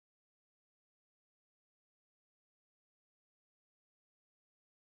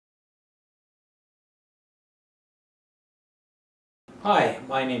Hi,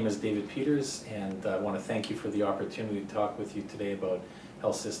 my name is David Peters, and I want to thank you for the opportunity to talk with you today about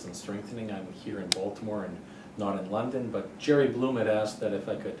health system strengthening. I'm here in Baltimore and not in London, but Jerry Bloom had asked that if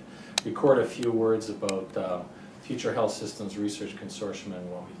I could record a few words about Future Health Systems Research Consortium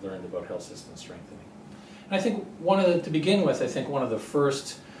and what we learned about health system strengthening. And I think to begin with, I think one of the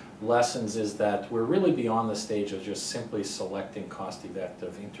first lessons is that we're really beyond the stage of just simply selecting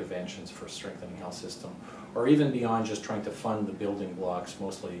cost-effective interventions for strengthening health system, or even beyond just trying to fund the building blocks,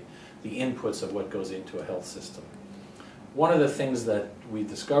 mostly the inputs of what goes into a health system. One of the things that we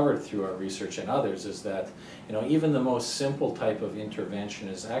discovered through our research and others is that even the most simple type of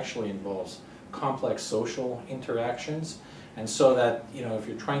intervention actually involves complex social interactions, and so that if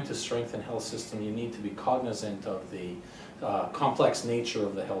you're trying to strengthen health system, you need to be cognizant of the complex nature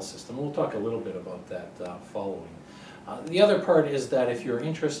of the health system. We'll talk a little bit about that following. The other part is that if you're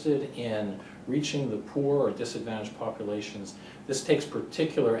interested in reaching the poor or disadvantaged populations, this takes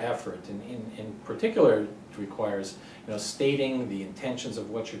particular effort, and in particular it requires stating the intentions of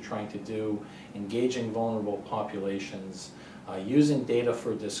what you're trying to do, engaging vulnerable populations, using data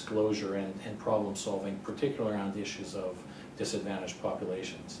for disclosure and problem solving, particularly around issues of disadvantaged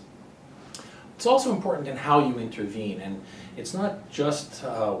populations. It's also important in how you intervene, and it's not just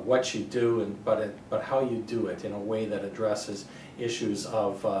what you do, but how you do it in a way that addresses issues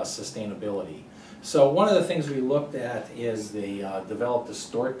of sustainability. So one of the things we looked at is the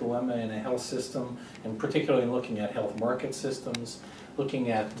develop-distort dilemma in a health system, and particularly in looking at health market systems, looking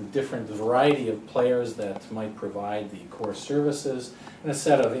at the different variety of players that might provide the core services, and a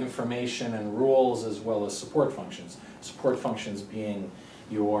set of information and rules as well as support functions. Support functions being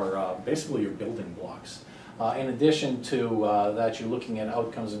basically your building blocks. In addition to that, you're looking at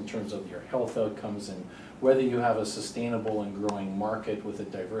outcomes in terms of your health outcomes and whether you have a sustainable and growing market with a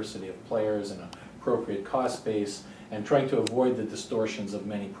diversity of players and an appropriate cost base, and trying to avoid the distortions of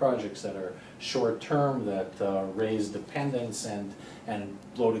many projects that are short-term, that raise dependence and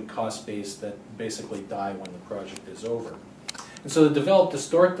bloated cost base that basically die when the project is over. And so the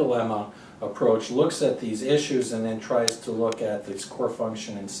develop-distort dilemma approach looks at these issues and then tries to look at this core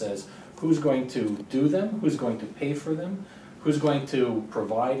function and says, who's going to do them, who's going to pay for them, who's going to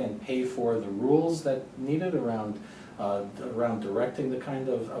provide and pay for the rules that needed around directing the kind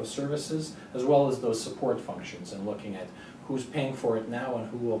of services, as well as those support functions, and looking at who's paying for it now and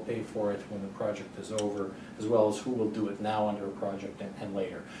who will pay for it when the project is over, as well as who will do it now under a project and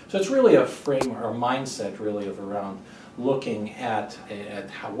later. So it's really a frame or a mindset really of around looking at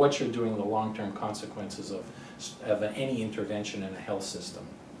what you're doing, the long-term consequences of any intervention in a health system.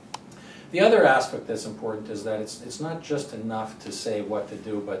 The other aspect that's important is that it's not just enough to say what to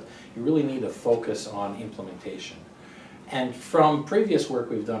do, but you really need to focus on implementation. And from previous work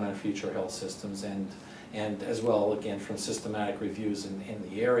we've done on future health systems and as well, again, from systematic reviews in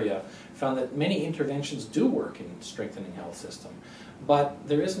the area, found that many interventions do work in strengthening health system, but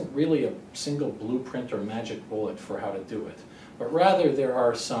there isn't really a single blueprint or magic bullet for how to do it. But rather, there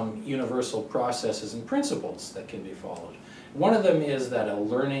are some universal processes and principles that can be followed. One of them is that a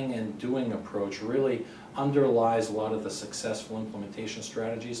learning and doing approach really underlies a lot of the successful implementation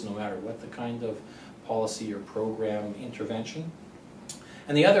strategies, no matter what the kind of policy or program intervention.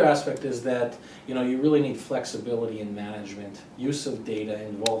 And the other aspect is that you really need flexibility in management, use of data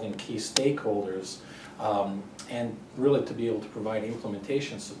involving key stakeholders, and really to be able to provide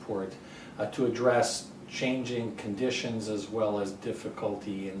implementation support to address changing conditions as well as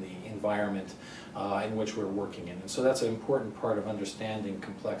difficulty in the environment in which we're working in. And so that's an important part of understanding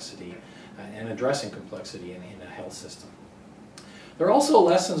complexity and addressing complexity in a health system. There are also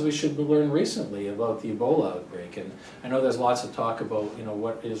lessons we should learn recently about the Ebola outbreak, and I know there's lots of talk about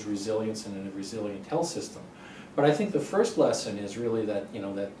what is resilience in a resilient health system. But I think the first lesson is really that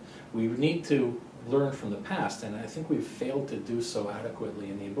that we need to learn from the past, and I think we've failed to do so adequately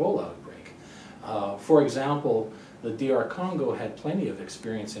in the Ebola outbreak. For example, the DR Congo had plenty of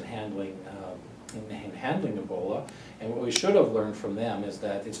experience in handling Ebola, and what we should have learned from them is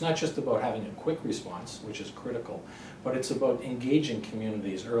that it's not just about having a quick response, which is critical, but it's about engaging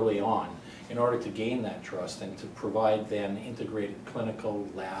communities early on in order to gain that trust and to provide then integrated clinical,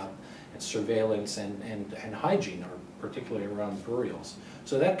 lab, and surveillance and hygiene, or particularly around burials.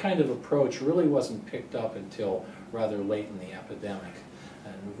 So that kind of approach really wasn't picked up until rather late in the epidemic,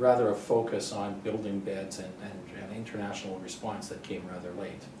 and rather a focus on building beds and international response that came rather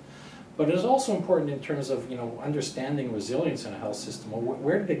late. But it is also important in terms of understanding resilience in a health system. Well,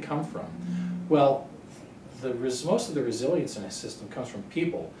 where did it come from? Well, most of the resilience in a system comes from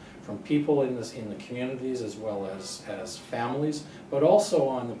people in the communities as well as families, but also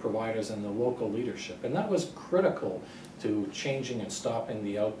on the providers and the local leadership. And that was critical to changing and stopping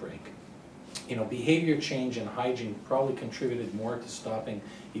the outbreak. You know, behavior change and hygiene probably contributed more to stopping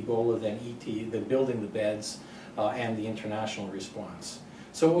Ebola than building the beds and the international response.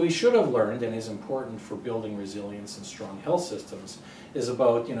 So what we should have learned, and is important for building resilience and strong health systems, is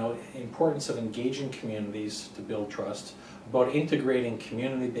about, you know, importance of engaging communities to build trust, about integrating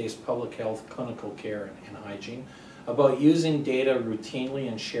community-based public health, clinical care, and hygiene, about using data routinely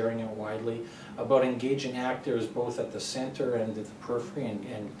and sharing it widely, about engaging actors both at the center and at the periphery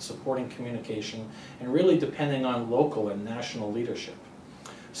and supporting communication, and really depending on local and national leadership.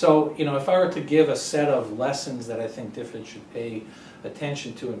 So, you know, if I were to give a set of lessons that I think DfID should pay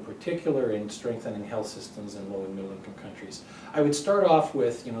attention to, in particular in strengthening health systems in low and middle income countries, I would start off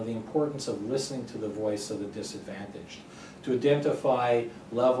with, you know, the importance of listening to the voice of the disadvantaged, to identify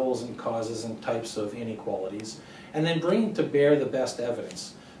levels and causes and types of inequalities, and then bringing to bear the best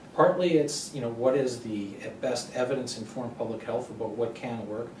evidence. Partly it's, you know, what is the best evidence-informed public health about what can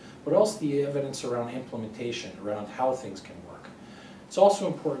work, but also the evidence around implementation, around how things can work. It's also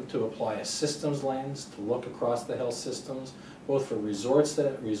important to apply a systems lens, to look across the health systems, both for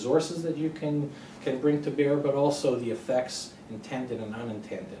resources that you can bring to bear, but also the effects intended and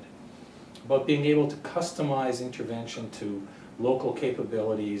unintended. About being able to customize intervention to local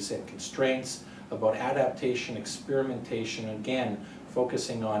capabilities and constraints, about adaptation, experimentation, again,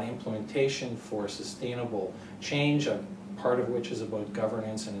 focusing on implementation for sustainable change, part of which is about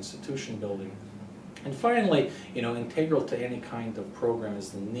governance and institution building. And finally, you know, integral to any kind of program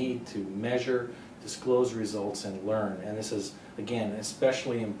is the need to measure, disclose results, and learn. And this is, again,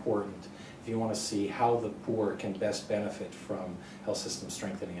 especially important if you want to see how the poor can best benefit from health system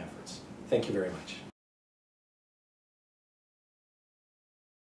strengthening efforts. Thank you very much.